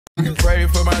Pray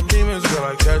for my demons, girl,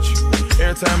 I got you.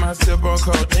 Every time I sip on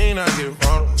codeine, I get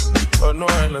vulnerable.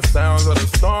 Annoying the sounds of the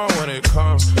storm when it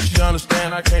comes. She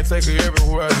understand I can't take her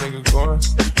everywhere a nigga going.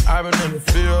 I've been in the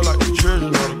field like the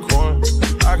children of the corn.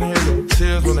 I can hear the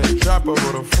tears when they drop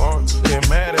over the phone. Get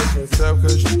mad at yourself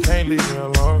cause she can't leave me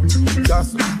alone.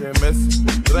 Gossip and messy,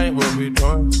 it ain't what we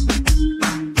doing.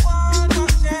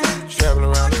 Traveling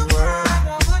around the world,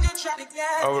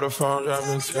 over the phone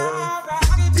dropping tears.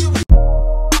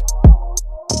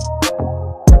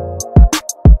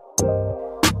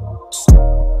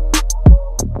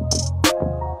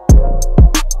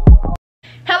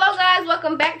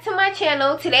 Welcome back to my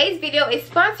channel. Today's video is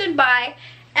sponsored by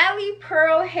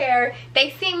Alipearl Hair.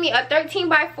 They sent me a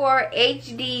 13x4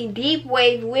 HD deep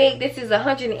wave wig. This is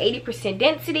 180%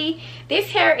 density.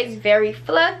 This hair is very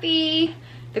fluffy.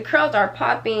 The curls are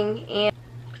popping and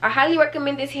I highly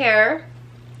recommend this hair.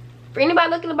 For anybody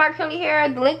looking to buy curly hair,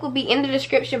 the link will be in the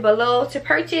description below to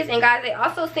purchase. And guys, they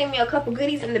also sent me a couple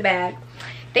goodies in the bag.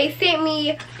 They sent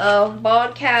me a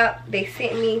bald cap. They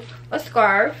sent me a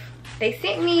scarf. They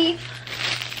sent me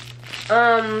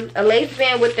a lace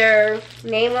band with their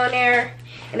name on there,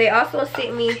 and they also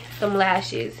sent me some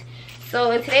lashes.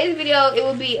 So in today's video, it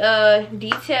will be a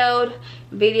detailed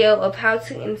video of how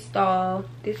to install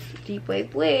this deep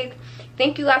wave wig.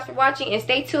 Thank you guys for watching and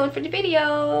stay tuned for the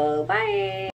video.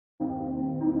 Bye.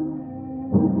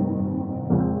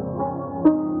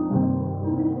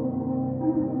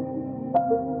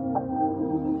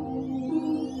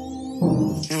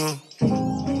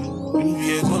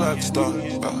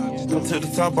 Come to the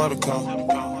top of the car.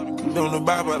 Don't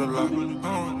abide by the law.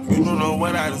 You don't know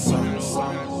what I done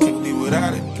saw. Can't live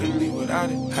without it.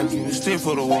 I keep it stick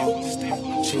for the wall.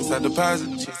 Chase I deposit.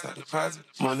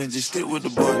 Money just stick with the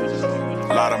boy.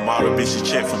 A lot of model bitches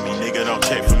check for me. Nigga don't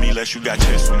check for me unless you got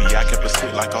checks for me. I kept a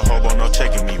stick like a hobo, no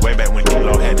checking me. Way back when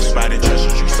Kilo had the spot and trust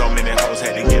you. So many hoes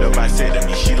had to get up, I said to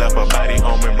me. She left her body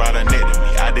home and brought her net to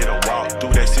me. I did a walk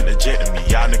through that shit, the jet to me.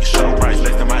 Y'all niggas show price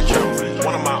less than my trophy.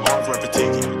 One of my arms worth a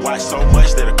ticket. Watch so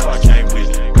much that a car came with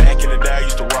it. Back in the day, I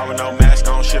used to walk with no mask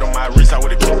on. Shit on my wrist, I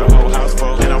would've killed the whole house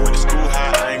full. Then I went to school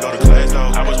high, I ain't go to class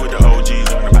though. I was with the OGs,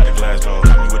 learning about the glass though.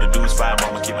 Caught me with a deuce 5,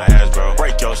 mama keep my ass bro.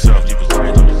 Break yourself, you was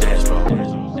brains on the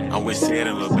dashboard. I'm with Sid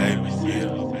and Lil Baby,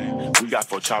 yeah. We got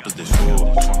 4 choppers that's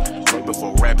full. Way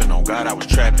before rapping, on God, I was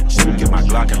trapping. Still get my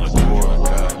Glock and look cool.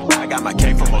 I got my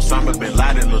cake from Osama Bin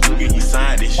Laden, Lil Nigga, he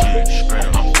signed this shit.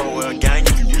 I'm for a gang,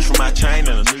 if you use from my chain,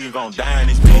 and a nigga gon' die in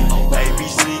this bitch. A, B,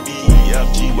 C, D, E,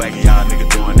 F, G, wagon, y'all nigga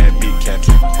doing that big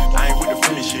capture. I ain't with the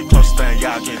finish shit, close thing,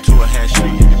 y'all get into a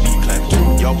handshake and the beat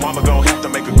clapping. Yo, mama gon' have to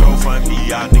make a GoFundMe,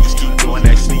 y'all niggas keep doing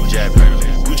that sneak jab.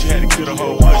 Gucci had to kill the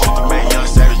whole bunch just to make Young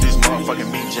Savage this motherfucking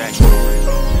meat jack.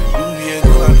 Yeah, go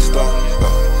like a star.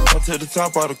 Come to the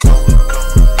top of the car.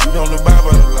 You don't abide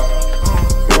by the law.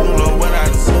 You don't know what I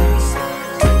done seen.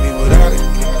 Can't live without it.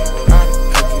 I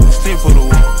keep a stick for the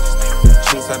wall.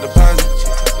 Chase I deposit.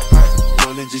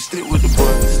 Money just stick with the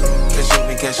boys. Cash in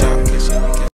and cash out.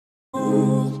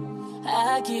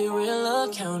 I get real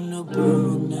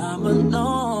accountable when I'm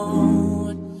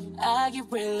alone. I get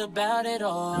real about it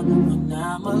all when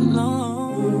I'm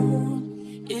alone.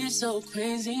 It's so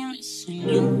crazy missing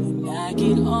you when I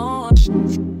get on.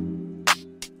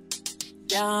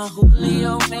 Down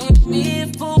Julio make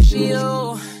me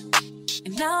fulfill.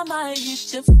 And I might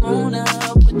hit your phone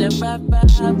up with that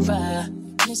ba-ba-ba.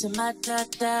 Missing my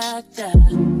da-da-da.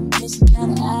 Missing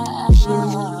that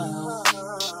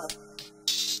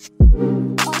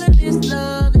all of this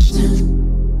love is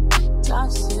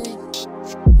toxic.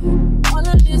 All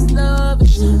of this love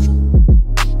is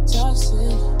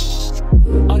toxic.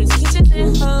 All these kisses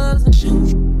and hugs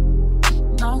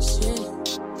and knock shit.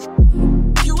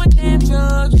 You a damn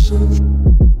drug,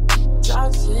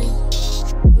 toxic.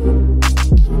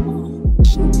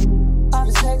 All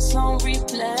the sex on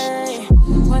replay,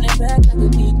 running back like a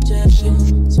DJ.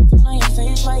 Something on your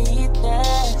face while you eat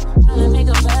that. I'll make a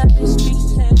bad bitch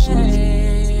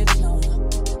behave. No,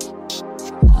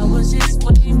 I was just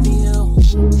waiting for you.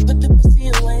 Put the pussy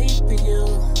away for you.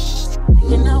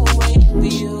 Thinking I will wait for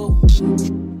you.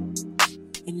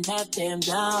 And that damn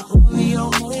down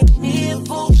Julio make me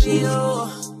fulfill.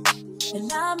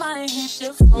 And I might hit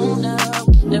your phone up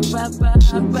with that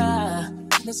ba-ba-ba.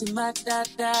 Missing my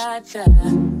da-da-da.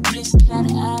 Missing that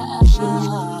and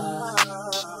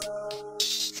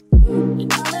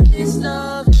all of this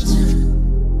love is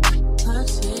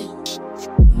toxic.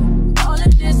 All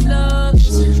of this love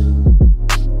is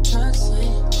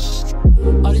toxic.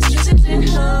 All these kisses and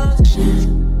hugs.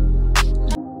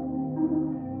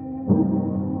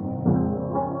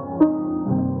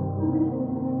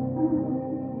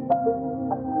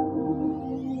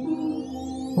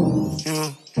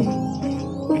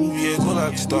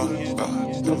 like a star.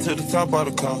 Come to the top of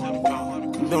the car.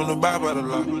 Don't abide by the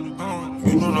law.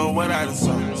 You don't know what I done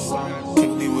saw.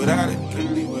 Can't live without it,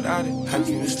 can't live without it. I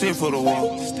keep it stick for the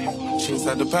wall. Chase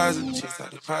out deposit,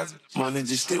 money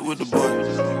just stick with the boy.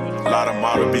 Lot of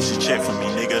model bitches check for me,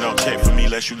 nigga don't check for me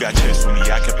unless you got checks for me.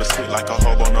 I kept a stick like a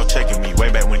hobo, no checking me.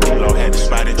 Way back when D-Lo had the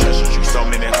spot in Treasure Street. So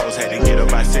many hoes had to get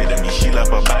up, I said to me. She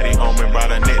left her body home and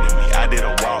brought her neck to me. I did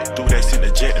a walk through that shit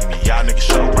to jet to me. Y'all niggas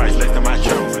show price less than my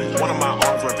trophy. One of my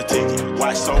arms worth a ticket.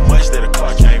 Watch so much that a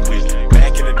car came with it.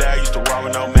 Back in the day, I used to walk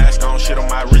with no mask on. Shit on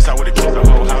my wrist, I would've kept the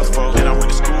whole house full. Then I went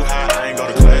to school high, I ain't go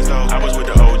to class though. I was with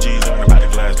the OGs, learning about the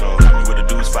glass though. Got me with the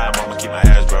dudes, 5 mama, keep my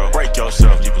ass bro. Break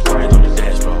yourself, leave his brains on the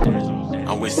dashboard.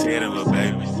 I'm with Sid and Lil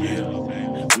Baby,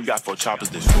 yeah. We got 4 choppers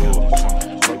this full.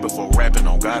 Right before rapping,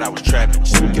 on God, I was trapping.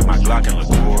 Still get my Glock and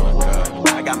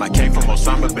LaCour. I got my cake from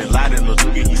Osama Bin Laden, Lil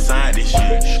Nigga, he signed this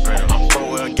shit. I'm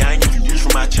pro a gang, if you use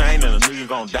from my chain, and a nigga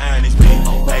gon' die in this bitch.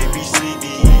 A, B, C, D,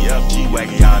 E, F, G,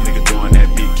 wagon, y'all nigga doing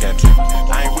that big capture.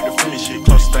 I ain't with the finish shit,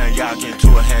 closest thing, y'all get to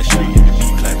a handshake and the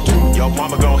beat clapping. Yo,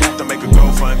 mama gon' have to make a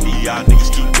GoFundMe, y'all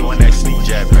niggas keep doing that sneak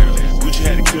jab. Gucci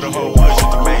had to kill the whole woods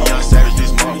just to make young savage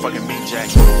this motherfucking meat jack.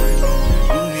 You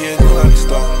yeah, look like a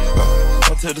star.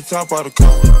 Come to the top of the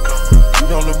car. You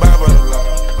don't abide by the law.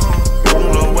 You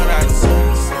don't know what I done seen.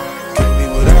 Can't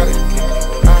live without it,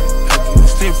 I keep it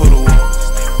stick for the wall.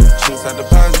 Chase out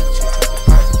deposit,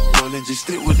 money just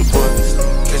stick with the boys.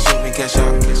 Cash in and cash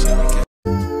out, cash in and cash out.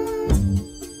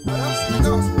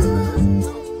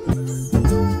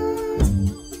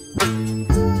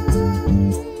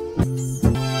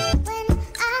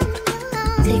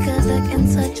 Take a look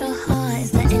inside your heart.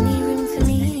 Is there any room for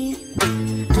me? I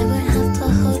would have to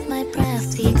hold my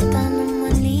breath till you get down on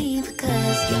one knee,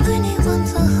 because you only want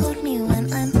to hold me when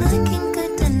I'm looking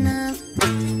good enough.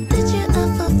 Did you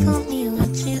ever fool me?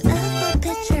 Would you ever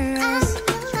picture us?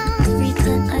 Every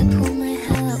time I pull my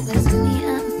hair out, with me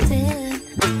I'm fit.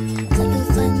 But you'll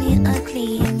find me ugly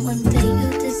and one day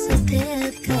you'll disappear,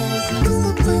 because what's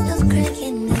the point of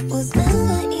crying? It was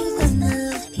never even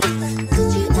enough. Did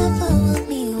you ever want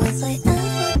me? Was I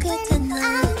ever good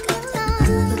enough?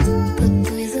 But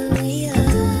boys are way up,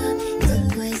 but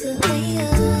boys are way up.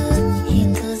 He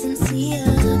doesn't see us.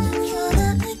 You're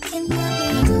not looking at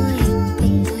me, boy.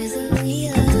 But boys are way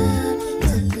up,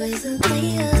 but boys are way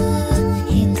up.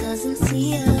 He doesn't see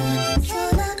us.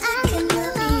 You're not looking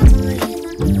at me, boy.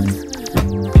 Good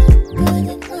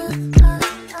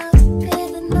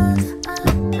enough, good enough,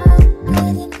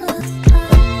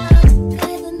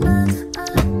 good enough, good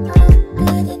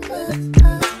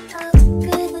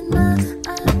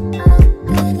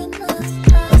enough, good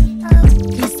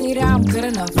He say that I'm good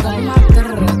enough, but I'm not good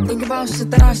enough. Think about shit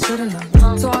that I shouldn't have.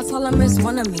 So I tell him it's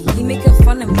one of me. He making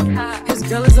fun of me. His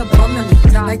girl is a bum to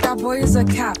me. Like that boy is a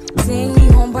cap. Saying he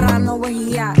home, but I know where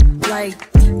he at. Like,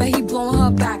 but he blowing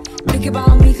her back. Think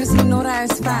about me, cause he know that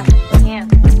it's fact.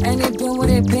 And it been what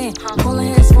it been.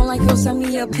 Calling his phone like he'll send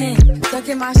me a pin.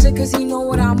 Ducking my shit cause he know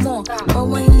what I'm on. But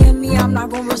when he hit me, I'm not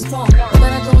gonna respond.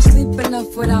 But I don't sleep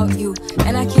enough without you.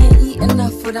 And I can't eat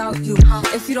enough without you.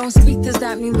 If you don't speak, does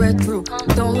that mean we're through?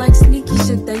 Don't like sneaky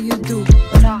shit that you do.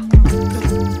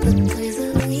 boys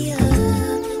are way up,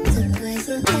 the boys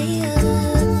are way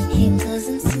up. He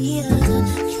doesn't see us.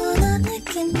 You're not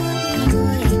looking at me,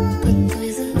 boy. But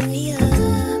boys are way up,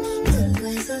 the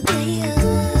boys are way up.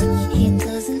 He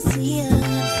doesn't see us.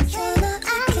 You're not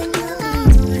looking at me,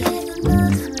 boy. Good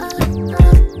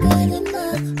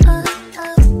enough,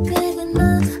 good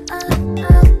enough, good enough, good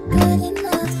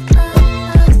enough,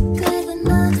 good enough, good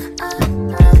enough.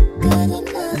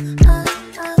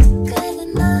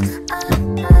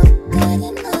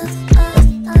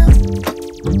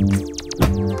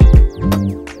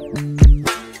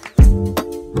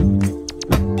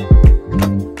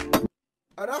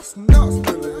 That's nuts,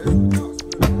 Billy.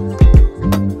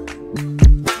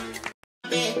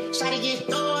 Shawty get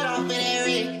thrown off in that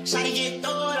red. Shawty get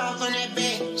thrown off on that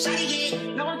bed. Shawty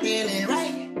get no feeling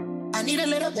right. I need a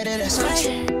little bit of that spice.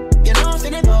 You know I'm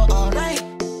finna go all night.